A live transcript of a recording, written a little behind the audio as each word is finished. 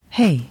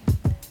Hey,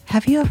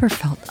 have you ever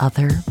felt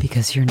other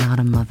because you're not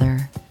a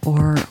mother?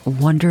 Or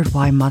wondered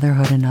why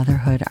motherhood and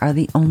otherhood are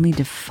the only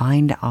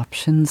defined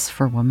options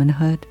for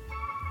womanhood?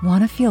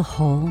 Want to feel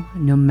whole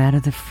no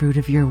matter the fruit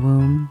of your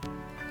womb?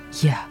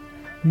 Yeah,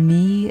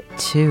 me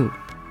too.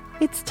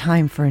 It's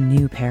time for a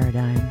new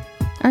paradigm.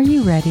 Are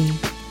you ready?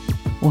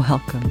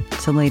 Welcome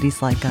to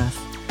Ladies Like Us.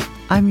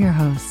 I'm your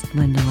host,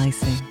 Linda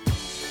Lysing.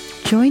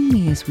 Join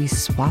me as we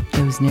swap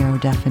those narrow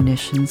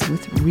definitions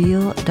with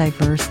real,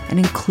 diverse, and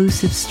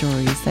inclusive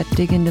stories that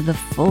dig into the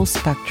full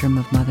spectrum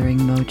of mothering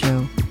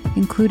mojo,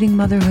 including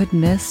motherhood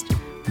missed,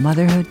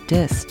 motherhood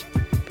dissed.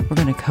 We're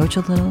going to coach a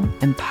little,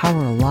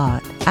 empower a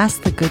lot,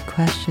 ask the good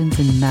questions,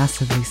 and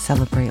massively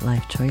celebrate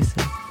life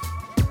choices.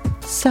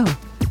 So,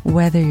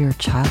 whether you're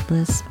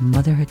childless,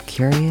 motherhood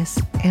curious,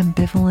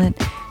 ambivalent,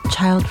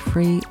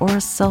 child-free, or a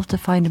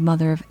self-defined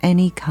mother of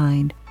any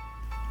kind,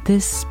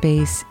 this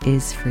space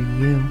is for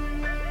you.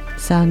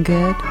 Sound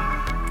good?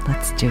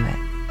 Let's do it.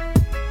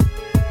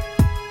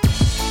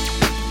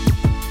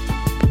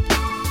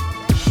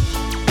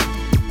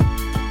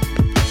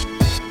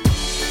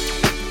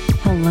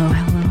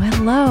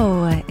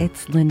 Hello.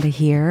 It's Linda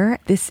here.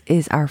 This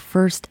is our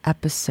first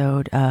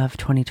episode of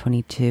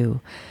 2022.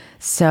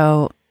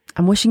 So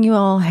I'm wishing you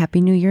all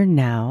Happy New Year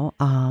now.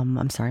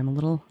 I'm sorry I'm a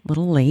little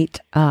late.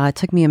 It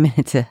took me a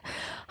minute to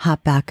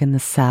hop back in the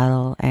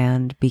saddle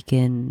and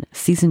begin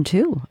season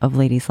 2 of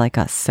Ladies Like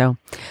Us.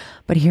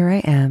 But here I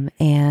am,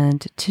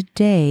 and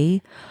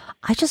today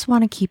I just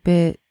want to keep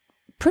it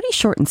pretty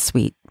short and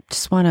sweet.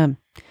 Just want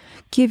to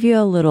give you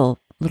a little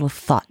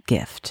thought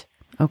gift.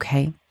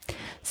 Okay,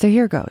 so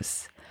here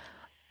goes.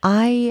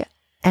 I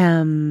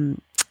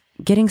am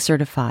getting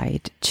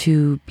certified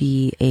to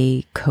be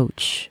a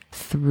coach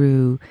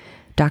through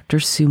Dr.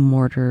 Sue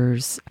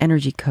Morter's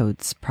Energy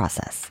Codes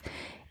process.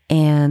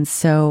 And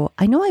so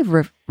I know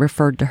I've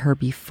referred to her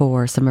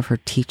before, some of her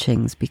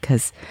teachings,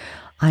 because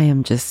I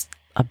am just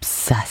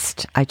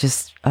obsessed.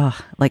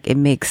 It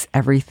makes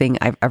everything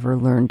I've ever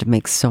learned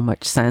make so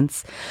much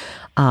sense.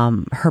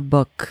 Her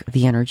book,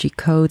 The Energy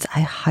Codes,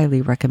 I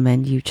highly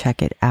recommend you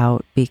check it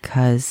out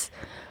because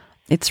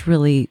it's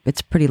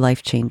pretty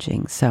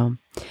life-changing. So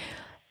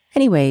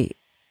anyway,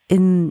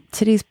 in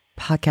today's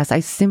podcast,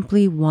 I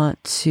simply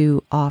want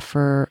to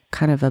offer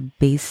kind of a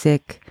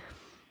basic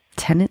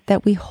tenet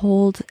that we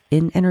hold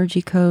in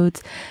energy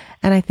codes.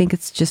 And I think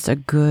it's just a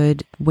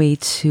good way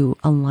to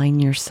align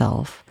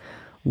yourself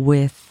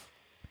with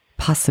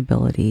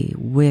possibility,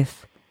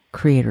 with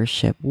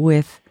creatorship,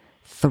 with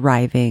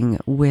thriving,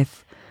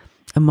 with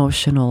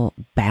emotional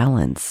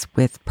balance,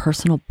 with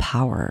personal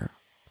power.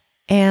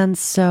 And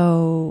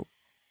so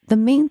the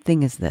main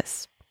thing is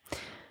this.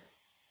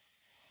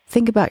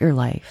 Think about your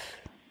life,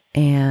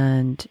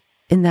 and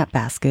in that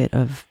basket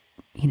of,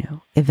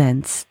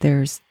 events,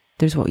 there's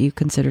what you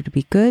consider to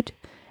be good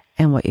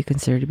and what you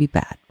consider to be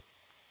bad.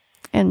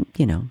 And,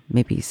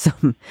 maybe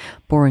some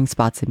boring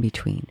spots in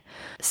between.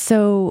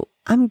 So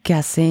I'm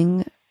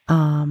guessing,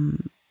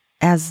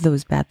 as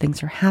those bad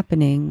things are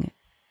happening,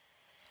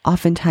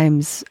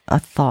 oftentimes a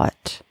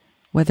thought,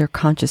 whether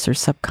conscious or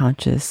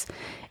subconscious,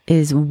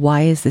 is,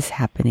 why is this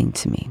happening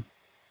to me?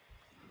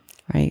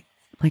 Right?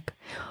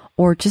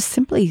 Or just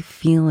simply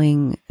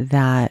feeling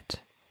that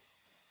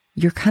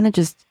you're kind of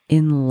just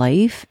in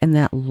life and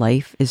that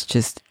life is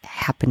just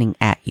happening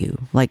at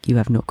you. Like you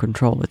have no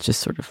control. It's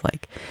just sort of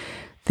like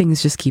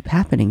things just keep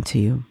happening to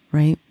you,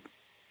 right?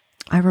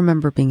 I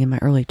remember being in my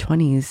early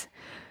 20s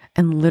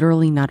and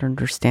literally not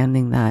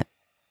understanding that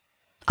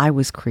I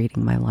was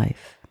creating my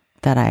life,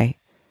 that I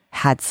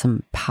had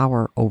some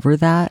power over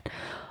that.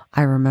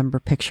 I remember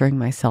picturing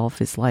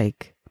myself as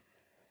like,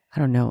 I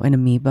don't know, an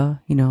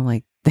amoeba,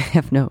 like they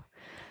have no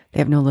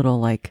little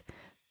like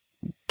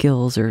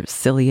gills or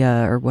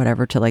cilia or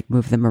whatever to like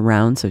move them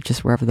around. So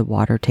just wherever the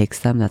water takes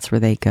them, that's where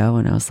they go.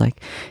 And I was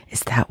like, is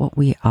that what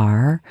we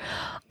are?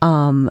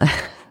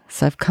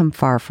 So I've come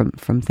far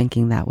from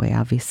thinking that way,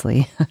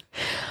 obviously.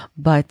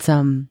 But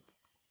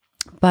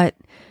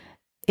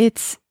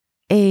it's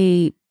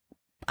I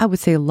would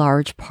say a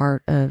large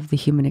part of the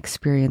human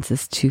experience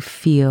is to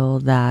feel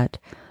that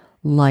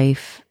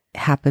life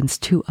happens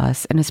to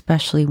us, and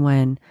especially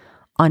when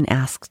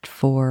unasked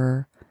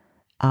for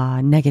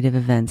negative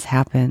events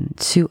happen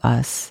to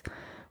us,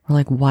 we're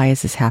like, why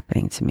is this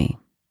happening to me?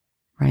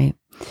 Right?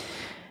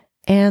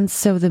 And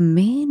so the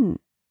main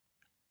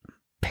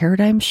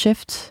paradigm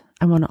shift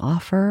I want to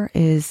offer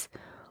is,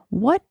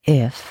 what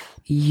if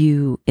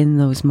you, in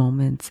those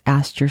moments,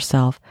 asked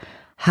yourself,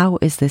 how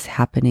is this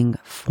happening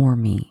for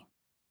me?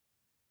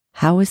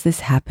 How is this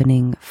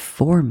happening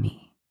for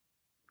me?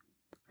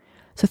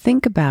 So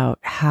think about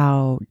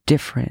how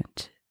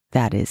different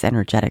that is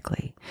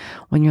energetically.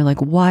 When you're like,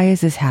 why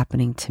is this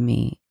happening to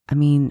me? I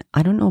mean,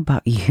 I don't know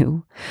about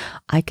you.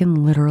 I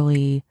can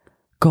literally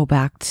go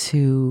back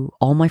to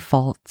all my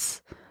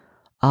faults,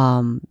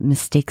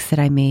 mistakes that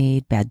I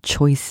made, bad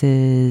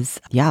choices.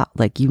 Yeah,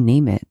 like you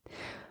name it.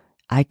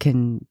 I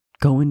can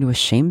go into a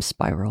shame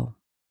spiral,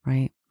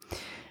 right?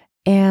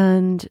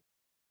 And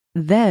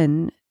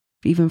then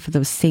even for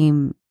those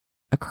same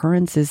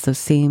occurrences, those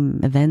same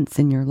events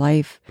in your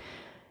life,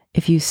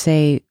 if you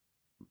say,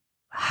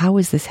 how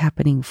is this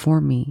happening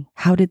for me?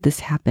 How did this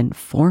happen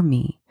for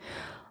me?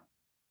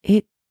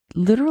 It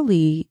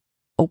literally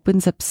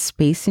opens up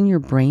space in your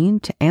brain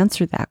to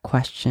answer that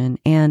question.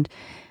 And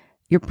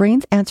your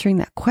brain's answering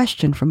that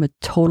question from a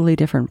totally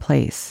different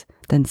place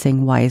than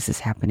saying, why is this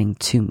happening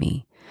to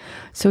me?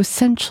 So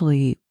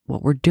essentially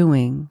what we're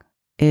doing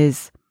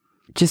is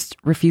just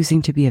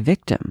refusing to be a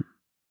victim,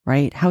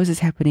 right? How is this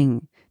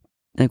happening?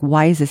 Like,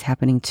 why is this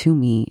happening to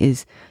me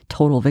is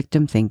total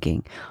victim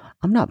thinking.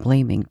 I'm not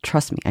blaming.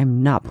 Trust me,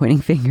 I'm not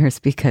pointing fingers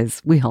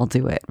because we all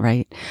do it,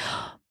 right?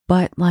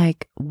 But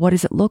like, what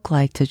does it look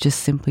like to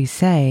just simply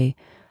say,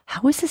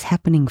 how is this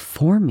happening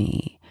for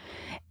me?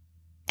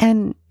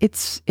 And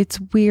it's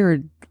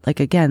weird. Like,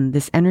 again,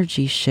 this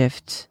energy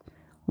shift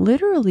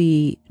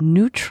literally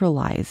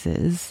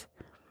neutralizes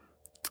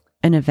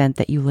an event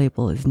that you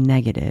label as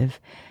negative.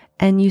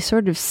 And you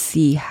sort of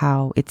see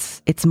how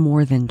it's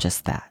more than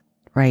just that,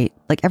 right?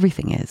 Like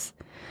everything is.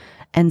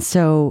 And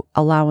so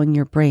allowing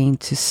your brain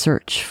to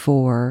search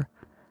for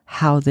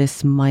how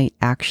this might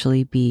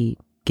actually be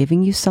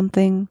giving you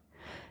something,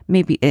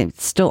 maybe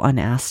it's still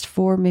unasked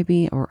for,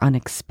 maybe, or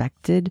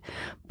unexpected,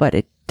 but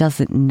it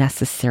doesn't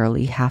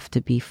necessarily have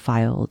to be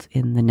filed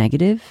in the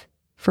negative,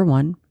 for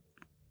one.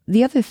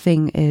 The other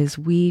thing is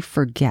we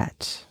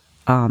forget.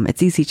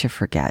 It's easy to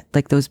forget,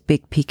 like those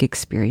big peak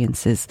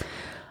experiences,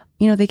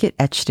 they get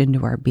etched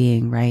into our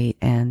being, right?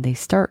 And they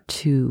start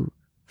to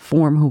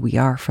form who we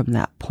are from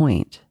that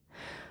point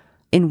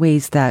in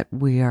ways that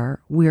we are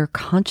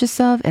conscious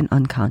of and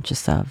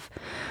unconscious of.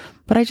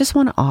 But I just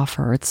want to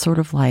offer, it's sort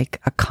of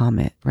like a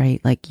comet, right?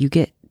 Like you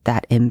get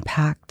that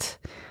impact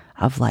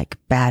of like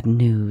bad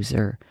news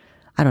or,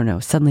 I don't know,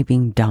 suddenly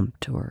being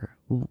dumped or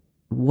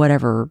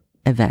whatever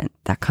event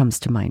that comes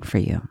to mind for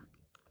you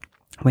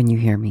when you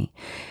hear me.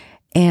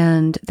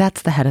 And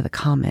that's the head of the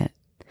comet.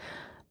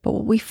 But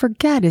what we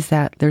forget is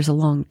that there's a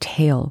long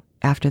tail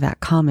after that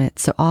comet.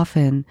 So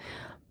often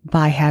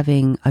by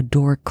having a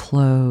door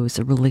close,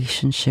 a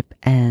relationship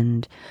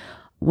end,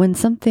 when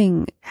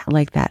something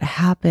like that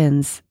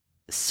happens,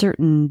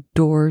 certain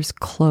doors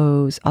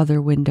close,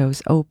 other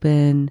windows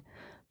open.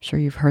 I'm sure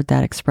you've heard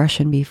that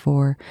expression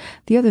before.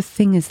 The other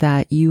thing is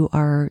that you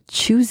are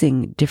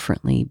choosing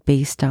differently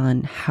based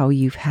on how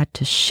you've had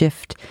to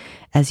shift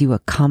as you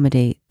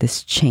accommodate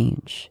this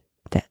change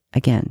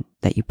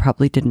that you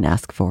probably didn't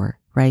ask for,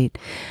 right?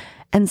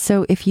 And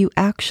so if you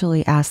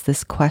actually ask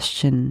this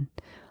question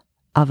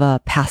of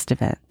a past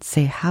event,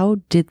 say, how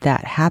did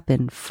that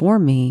happen for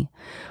me?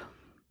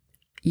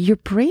 Your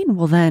brain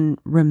will then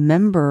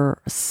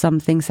remember some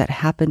things that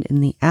happened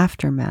in the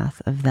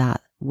aftermath of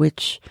that,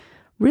 which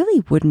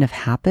really wouldn't have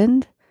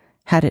happened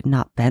had it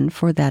not been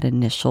for that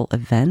initial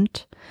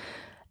event.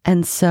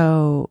 And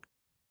so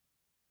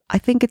I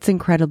think it's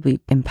incredibly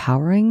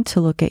empowering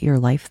to look at your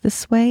life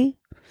this way.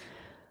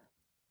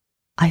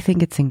 I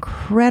think it's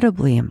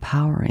incredibly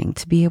empowering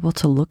to be able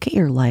to look at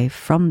your life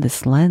from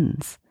this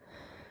lens.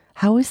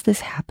 How is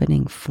this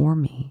happening for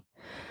me?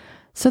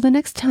 So the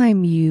next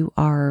time you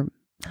are,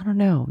 I don't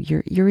know,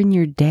 you're in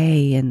your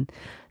day and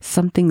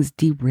something's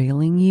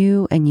derailing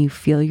you and you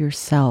feel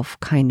yourself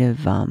kind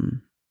of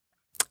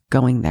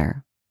going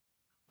there,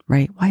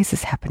 right? Why is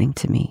this happening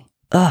to me?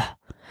 I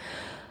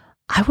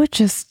would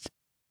just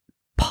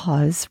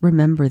pause,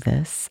 remember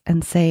this,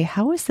 and say,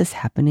 how is this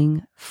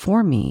happening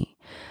for me?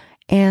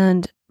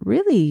 And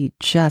really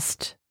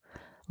just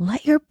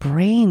let your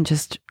brain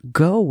just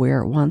go where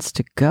it wants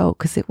to go,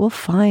 because it will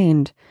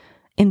find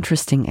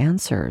interesting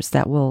answers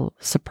that will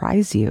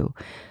surprise you.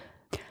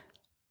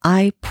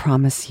 I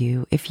promise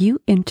you, if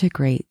you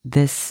integrate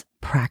this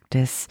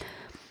practice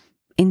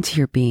into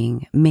your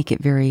being, make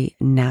it very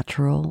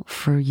natural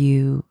for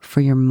you,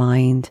 for your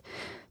mind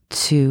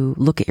to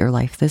look at your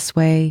life this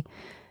way,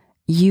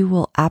 you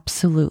will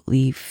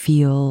absolutely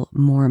feel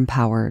more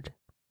empowered.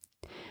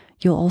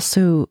 You'll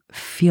also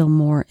feel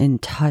more in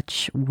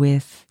touch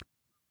with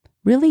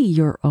really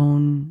your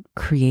own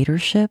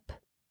creatorship,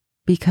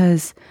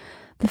 because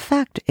the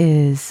fact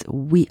is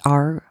we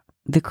are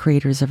the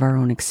creators of our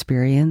own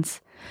experience.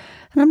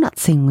 And I'm not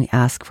saying we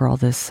ask for all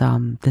this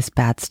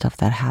bad stuff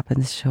that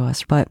happens to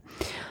us, but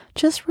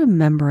just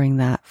remembering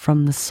that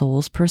from the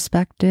soul's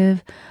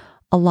perspective,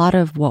 a lot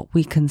of what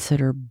we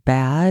consider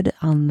bad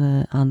on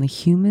the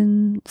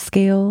human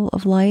scale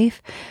of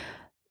life,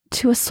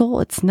 to a soul,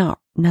 it's not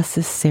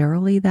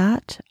necessarily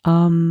that.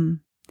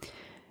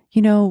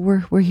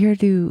 We're here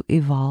to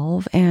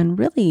evolve and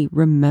really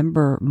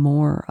remember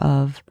more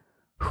of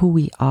who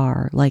we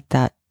are, like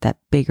that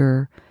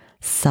bigger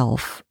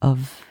self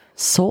of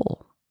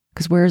soul.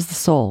 Because where is the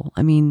soul?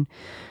 I mean,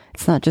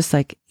 it's not just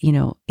like,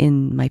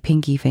 in my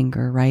pinky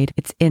finger, right?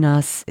 It's in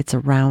us. It's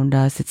around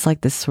us. It's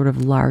like this sort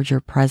of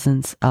larger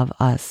presence of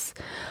us.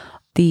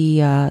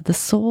 The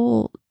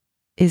soul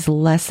is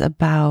less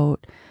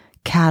about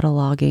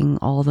cataloging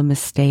all the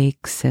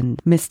mistakes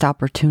and missed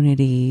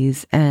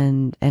opportunities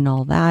and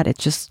all that. It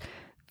just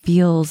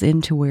feels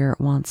into where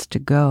it wants to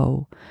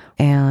go,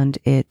 and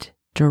it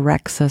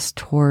directs us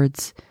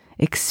towards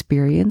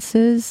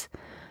experiences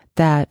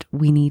that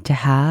we need to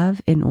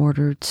have in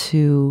order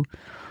to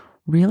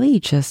really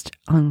just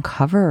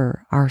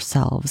uncover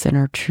ourselves and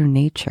our true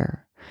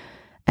nature.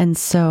 And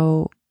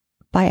so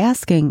by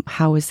asking,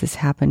 how is this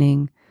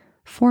happening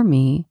for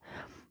me?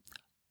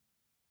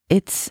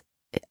 It's,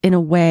 in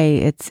a way,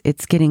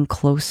 it's getting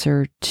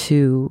closer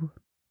to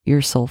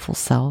your soulful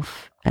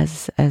self,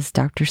 as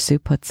Dr. Sue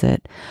puts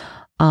it.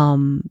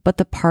 But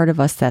the part of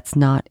us that's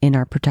not in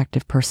our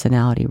protective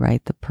personality,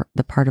 right?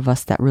 The part of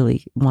us that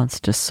really wants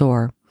to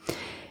soar.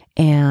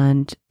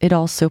 And it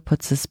also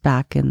puts us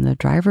back in the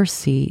driver's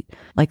seat,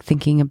 like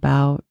thinking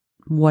about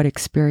what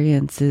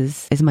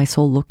experiences is my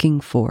soul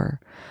looking for.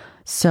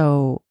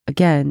 So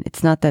again,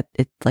 it's not that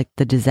it's like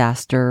the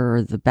disaster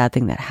or the bad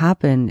thing that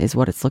happened is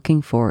what it's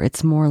looking for.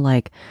 It's more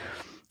like,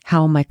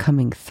 how am I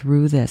coming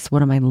through this?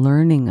 What am I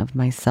learning of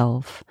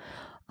myself?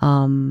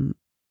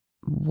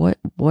 What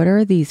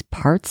are these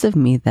parts of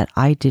me that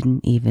I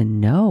didn't even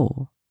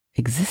know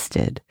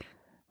existed,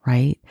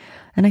 right?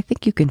 And I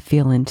think you can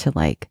feel into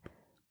like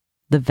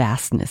the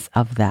vastness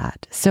of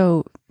that.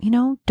 So,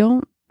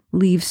 don't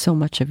leave so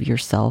much of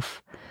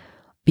yourself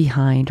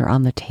behind or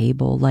on the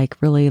table, like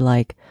really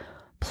like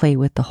play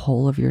with the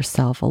whole of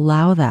yourself.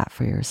 Allow that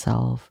for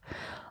yourself.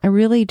 I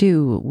really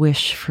do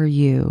wish for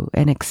you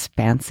an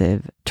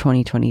expansive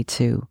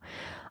 2022.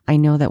 I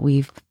know that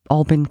we've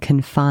all been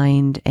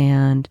confined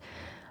and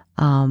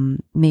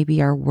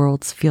maybe our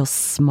worlds feel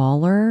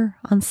smaller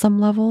on some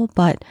level,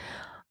 but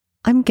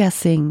I'm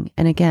guessing,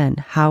 and again,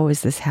 how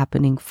is this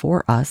happening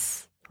for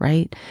us,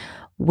 right?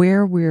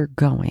 Where we're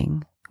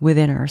going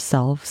within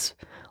ourselves,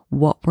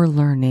 what we're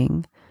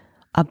learning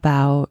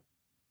about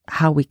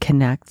how we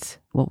connect,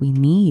 what we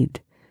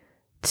need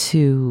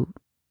to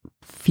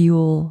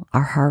fuel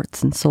our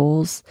hearts and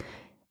souls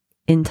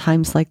in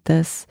times like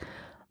this.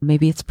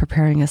 Maybe it's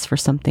preparing us for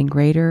something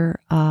greater.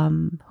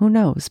 Who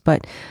knows?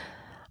 But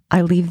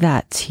I leave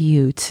that to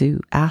you to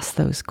ask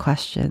those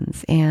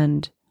questions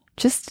and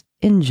just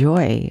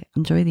enjoy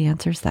the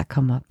answers that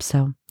come up.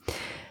 So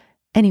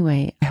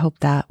anyway, I hope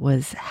that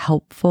was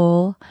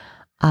helpful.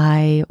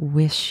 I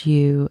wish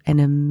you an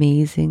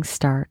amazing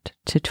start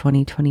to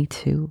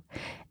 2022,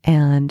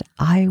 and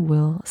I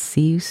will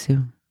see you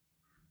soon.